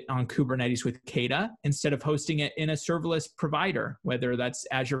host it on Kubernetes with KEDA instead of hosting it in a serverless provider, whether that's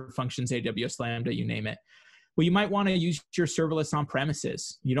Azure Functions, AWS Lambda, you name it? Well, you might want to use your serverless on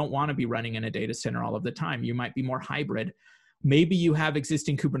premises. You don't want to be running in a data center all of the time. You might be more hybrid. Maybe you have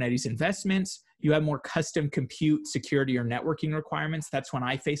existing Kubernetes investments. You have more custom compute, security, or networking requirements. That's when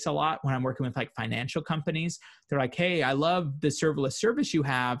I face a lot when I'm working with like financial companies. They're like, hey, I love the serverless service you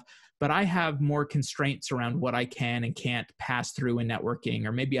have, but I have more constraints around what I can and can't pass through in networking,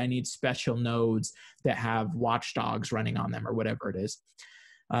 or maybe I need special nodes that have watchdogs running on them or whatever it is.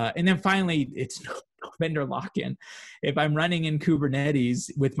 And then finally, it's no vendor lock-in. If I'm running in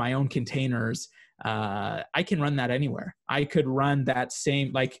Kubernetes with my own containers, I can run that anywhere. I could run that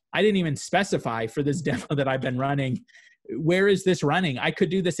same, like I didn't even specify for this demo that I've been running, where is this running? I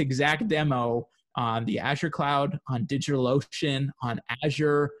could do this exact demo on the Azure cloud, on DigitalOcean, on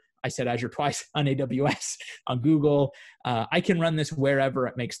Azure. I said Azure twice, on AWS, on Google. I can run this wherever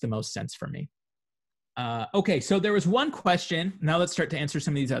it makes the most sense for me. Okay, so there was one question. Now let's start to answer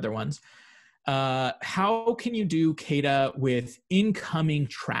some of these other ones. How can you do KEDA with incoming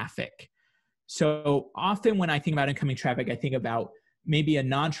traffic? So often when I think about incoming traffic, I think about maybe a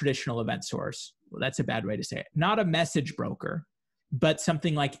non-traditional event source. Well, that's a bad way to say it. Not a message broker, but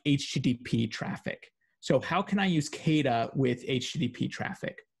something like HTTP traffic. So how can I use KEDA with HTTP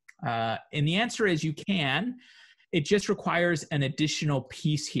traffic? And the answer is you can. It just requires an additional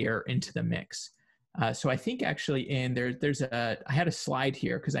piece here into the mix. So I think actually I had a slide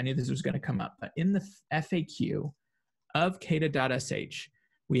here because I knew this was going to come up. But in the FAQ of KEDA.sh,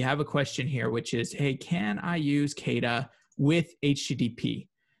 we have a question here, which is, hey, can I use KEDA with HTTP?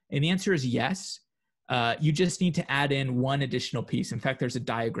 And the answer is yes. You just need to add in one additional piece. In fact, there's a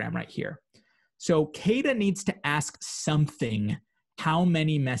diagram right here. So KEDA needs to ask something how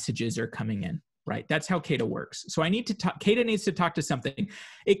many messages are coming in, right? That's how KEDA works. So KEDA needs to talk to something.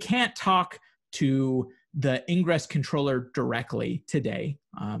 It can't talk to the ingress controller directly today.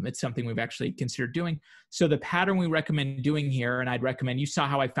 It's something we've actually considered doing. So the pattern we recommend doing here, and I'd recommend, you saw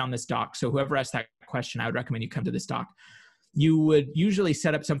how I found this doc. So whoever asked that question, I would recommend you come to this doc. You would usually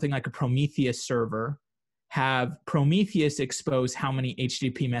set up something like a Prometheus server, have Prometheus expose how many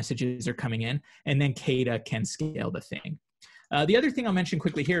HTTP messages are coming in, and then KEDA can scale the thing. The other thing I'll mention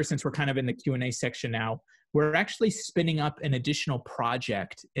quickly here, since we're kind of in the Q&A section now, we're actually spinning up an additional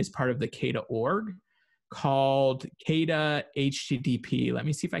project as part of the KEDA org called KEDA HTTP. Let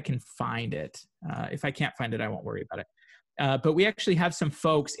me see if I can find it. If I can't find it, I won't worry about it. But we actually have some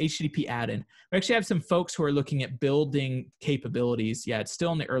folks, HTTP add-in. We actually have some folks who are looking at building capabilities. Yeah, it's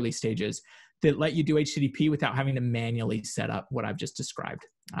still in the early stages that let you do HTTP without having to manually set up what I've just described.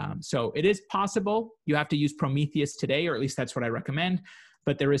 So it is possible. You have to use Prometheus today, or at least that's what I recommend,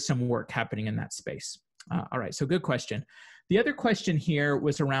 but there is some work happening in that space. All right, so good question. The other question here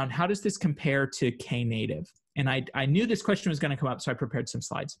was around how does this compare to Knative? And I knew this question was going to come up, so I prepared some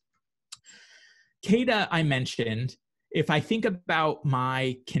slides. KEDA, I mentioned, if I think about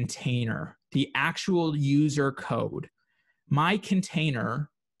my container, the actual user code, my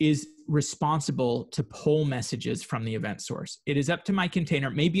container is responsible to pull messages from the event source. It is up to my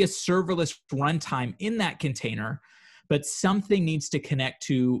container, maybe a serverless runtime in that container, but something needs to connect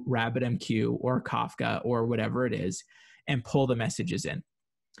to RabbitMQ or Kafka or whatever it is and pull the messages in.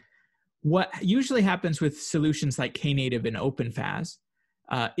 What usually happens with solutions like Knative and OpenFaaS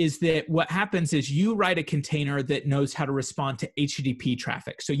is that what happens is you write a container that knows how to respond to HTTP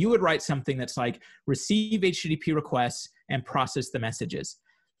traffic. So you would write something that's like receive HTTP requests and process the messages.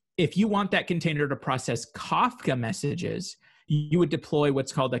 If you want that container to process Kafka messages, you would deploy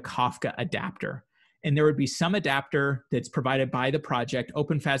what's called a Kafka adapter. And there would be some adapter that's provided by the project.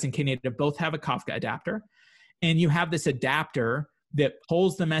 OpenFaaS and Knative both have a Kafka adapter. And you have this adapter that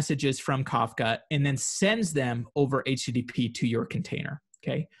pulls the messages from Kafka and then sends them over HTTP to your container.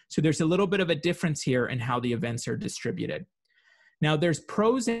 Okay, so there's a little bit of a difference here in how the events are distributed. Now, there's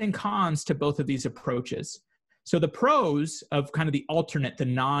pros and cons to both of these approaches. So the pros of kind of the alternate, the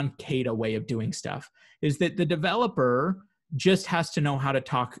non-KEDA way of doing stuff is that the developer just has to know how to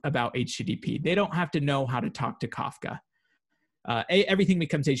talk about HTTP. They don't have to know how to talk to Kafka. Everything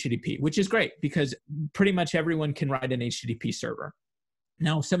becomes HTTP, which is great because pretty much everyone can write an HTTP server.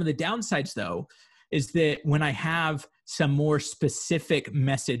 Now, some of the downsides, though, is that when I have some more specific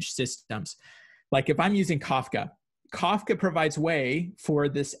message systems, like if I'm using Kafka, Kafka provides way for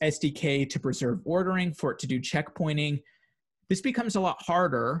this SDK to preserve ordering, for it to do checkpointing. This becomes a lot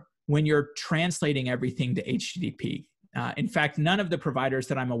harder when you're translating everything to HTTP. In fact, none of the providers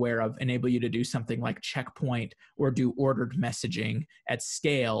that I'm aware of enable you to do something like checkpoint or do ordered messaging at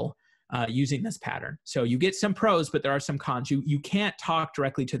scale using this pattern. So you get some pros, but there are some cons. You can't talk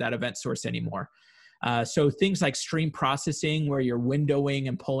directly to that event source anymore. So things like stream processing, where you're windowing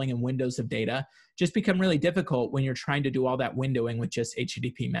and pulling in windows of data, just become really difficult when you're trying to do all that windowing with just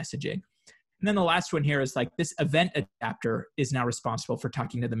HTTP messaging. And then the last one here is like this event adapter is now responsible for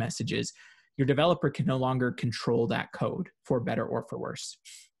talking to the messages. Your developer can no longer control that code, for better or for worse.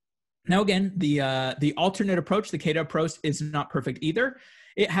 Now, again, the alternate approach, the KEDA approach, is not perfect either.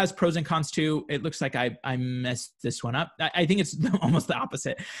 It has pros and cons too. It looks like I messed this one up. I think it's almost the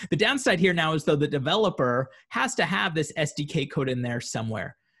opposite. The downside here now is, though, the developer has to have this SDK code in there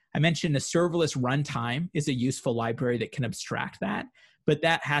somewhere. I mentioned a serverless runtime is a useful library that can abstract that, but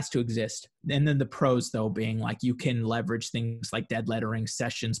that has to exist. And then the pros, though, being like you can leverage things like dead lettering,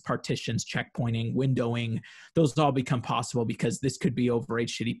 sessions, partitions, checkpointing, windowing. Those all become possible because this could be over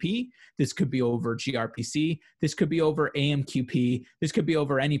HTTP, this could be over gRPC, this could be over AMQP, this could be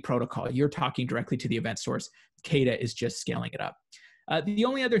over any protocol. You're talking directly to the event source. KEDA is just scaling it up. The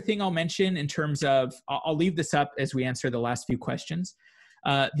only other thing I'll mention in terms of, I'll leave this up as we answer the last few questions.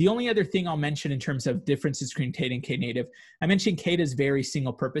 The only other thing I'll mention in terms of differences between KEDA and Knative, I mentioned KEDA is very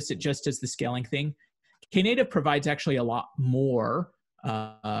single purpose. It just does the scaling thing. Knative provides actually a lot more.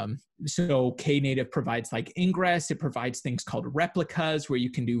 So Knative provides like ingress. It provides things called replicas where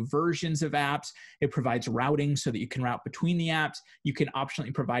you can do versions of apps. It provides routing so that you can route between the apps. You can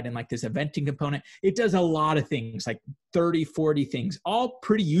optionally provide in like this eventing component. It does a lot of things, like 30, 40 things, all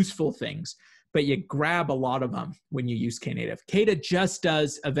pretty useful things. But you grab a lot of them when you use Knative. KEDA just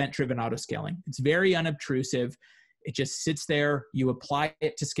does event-driven autoscaling. It's very unobtrusive. It just sits there. You apply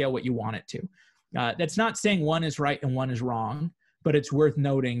it to scale what you want it to. That's not saying one is right and one is wrong, but it's worth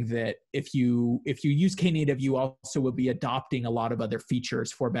noting that if you use Knative, you also will be adopting a lot of other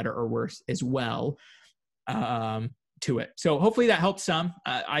features, for better or worse, as well to it. So hopefully that helps some.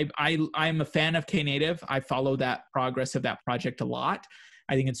 I'm a fan of Knative. I follow that progress of that project a lot.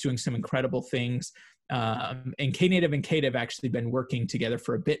 I think it's doing some incredible things. And Knative and KEDA have actually been working together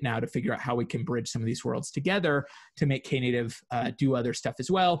for a bit now to figure out how we can bridge some of these worlds together to make Knative do other stuff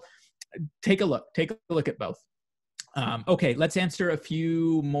as well. Take a look at both. Okay, let's answer a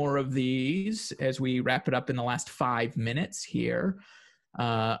few more of these as we wrap it up in the last 5 minutes here.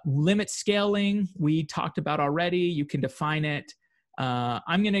 Limit scaling, we talked about already. You can define it.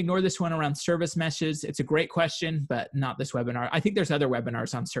 I'm going to ignore this one around service meshes. It's a great question, but not this webinar. I think there's other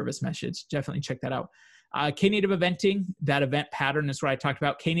webinars on service meshes. Definitely check that out. Knative eventing, that event pattern is what I talked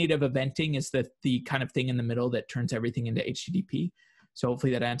about. Knative eventing is the kind of thing in the middle that turns everything into HTTP. So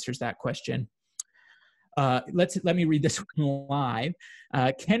hopefully that answers that question. Let me read this one live.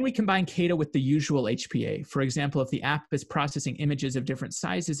 Can we combine KEDA with the usual HPA? For example, if the app is processing images of different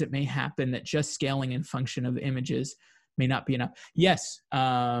sizes, it may happen that just scaling in function of images may not be enough. Yes.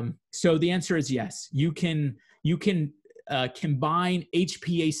 So the answer is yes. You can combine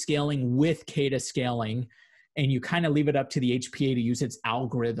HPA scaling with KEDA scaling, and you kind of leave it up to the HPA to use its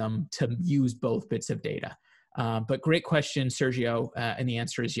algorithm to use both bits of data. But great question, Sergio. And the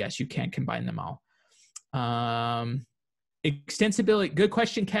answer is yes, you can combine them all. Extensibility, good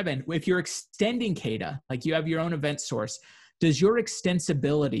question, Kevin. If you're extending KEDA, like you have your own event source, does your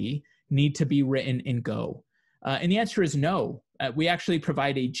extensibility need to be written in Go? And the answer is no. We actually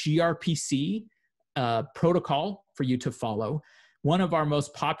provide a gRPC protocol for you to follow. One of our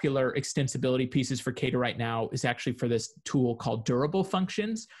most popular extensibility pieces for KEDA right now is actually for this tool called durable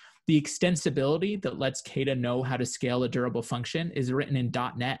functions. The extensibility that lets KEDA know how to scale a durable function is written in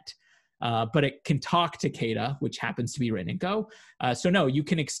 .NET. but it can talk to KEDA, which happens to be written in Go. So no, you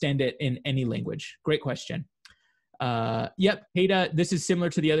can extend it in any language. Great question. Yep, KEDA, this is similar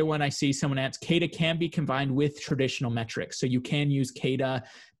to the other one I see someone asks. KEDA can be combined with traditional metrics. So you can use KEDA,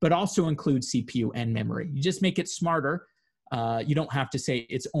 but also include CPU and memory. You just make it smarter. You don't have to say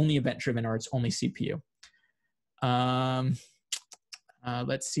it's only event-driven or it's only CPU.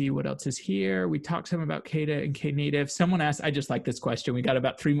 Let's see what else is here. We talked some about KEDA and Knative. Someone asked, I just like this question. We got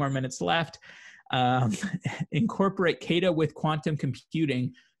about 3 more minutes left. Incorporate KEDA with quantum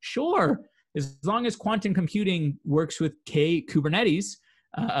computing. Sure. As long as quantum computing works with Kubernetes,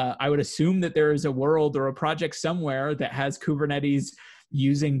 I would assume that there is a world or a project somewhere that has Kubernetes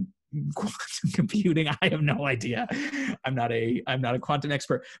using quantum computing. I have no idea. I'm not a quantum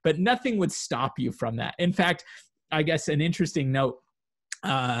expert, but nothing would stop you from that. In fact, I guess an interesting note,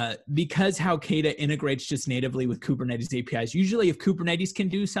 because how KEDA integrates just natively with Kubernetes APIs, usually if Kubernetes can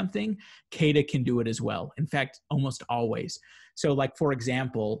do something, KEDA can do it as well. In fact, almost always. So like, for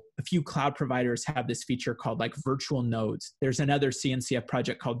example, a few cloud providers have this feature called like virtual nodes. There's another CNCF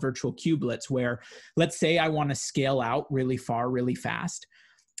project called virtual kubelets where, let's say I want to scale out really far, really fast,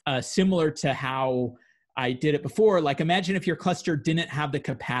 similar to how I did it before. Like imagine if your cluster didn't have the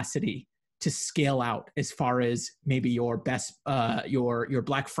capacity to scale out as far as maybe your best, your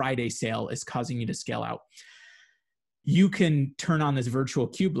Black Friday sale is causing you to scale out. You can turn on this virtual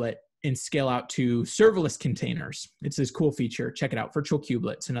kubelet and scale out to serverless containers. It's this cool feature. Check it out. Virtual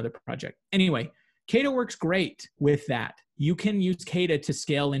kubelets, another project. Anyway, KEDA works great with that. You can use KEDA to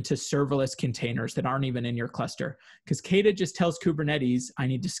scale into serverless containers that aren't even in your cluster, because KEDA just tells Kubernetes, I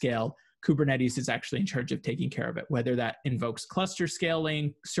need to scale. Kubernetes is actually in charge of taking care of it, whether that invokes cluster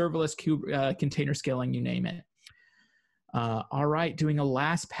scaling, serverless container scaling, you name it. All right, doing a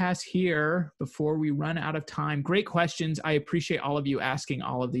last pass here before we run out of time. Great questions. I appreciate all of you asking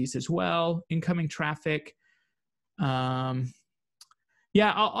all of these as well. Incoming traffic.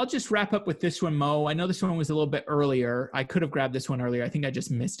 Yeah, I'll just wrap up with this one, Mo. I know this one was a little bit earlier. I could have grabbed this one earlier. I think I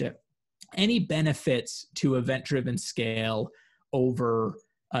just missed it. Any benefits to event-driven scale over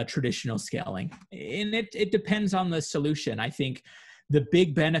traditional scaling? And it depends on the solution. I think the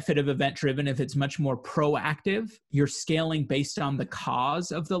big benefit of event-driven, if it's much more proactive, you're scaling based on the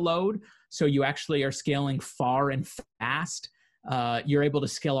cause of the load. So you actually are scaling far and fast. You're able to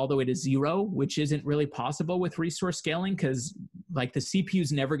scale all the way to 0, which isn't really possible with resource scaling because like the CPU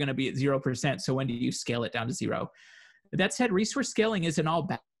is never going to be at 0%. So when do you scale it down to 0? That said, resource scaling isn't all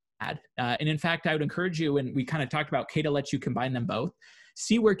bad. And in fact, I would encourage you, and we kind of talked about KEDA lets you combine them both.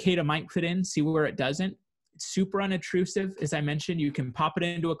 See where KEDA might fit in, see where it doesn't. It's super unintrusive. As I mentioned, you can pop it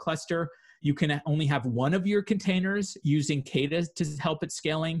into a cluster. You can only have one of your containers using KEDA to help it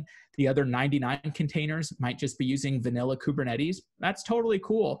scaling. The other 99 containers might just be using vanilla Kubernetes. That's totally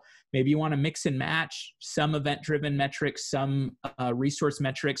cool. Maybe you want to mix and match some event-driven metrics, some resource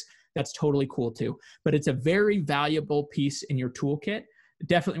metrics. That's totally cool too. But it's a very valuable piece in your toolkit.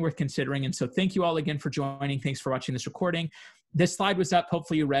 Definitely worth considering. And so thank you all again for joining. Thanks for watching this recording. This slide was up.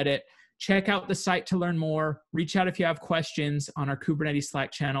 Hopefully you read it. Check out the site to learn more. Reach out if you have questions on our Kubernetes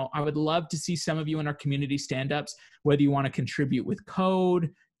Slack channel. I would love to see some of you in our community stand-ups, whether you want to contribute with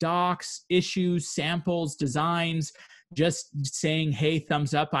code, docs, issues, samples, designs, just saying, hey,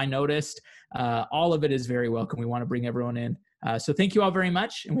 thumbs up, I noticed. All of it is very welcome. We want to bring everyone in. So thank you all very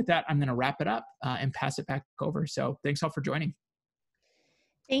much. And with that, I'm going to wrap it up and pass it back over. So thanks all for joining.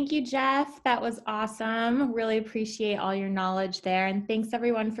 Thank you, Jeff. That was awesome. Really appreciate all your knowledge there. And thanks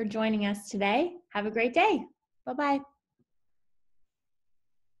everyone for joining us today. Have a great day. Bye-bye.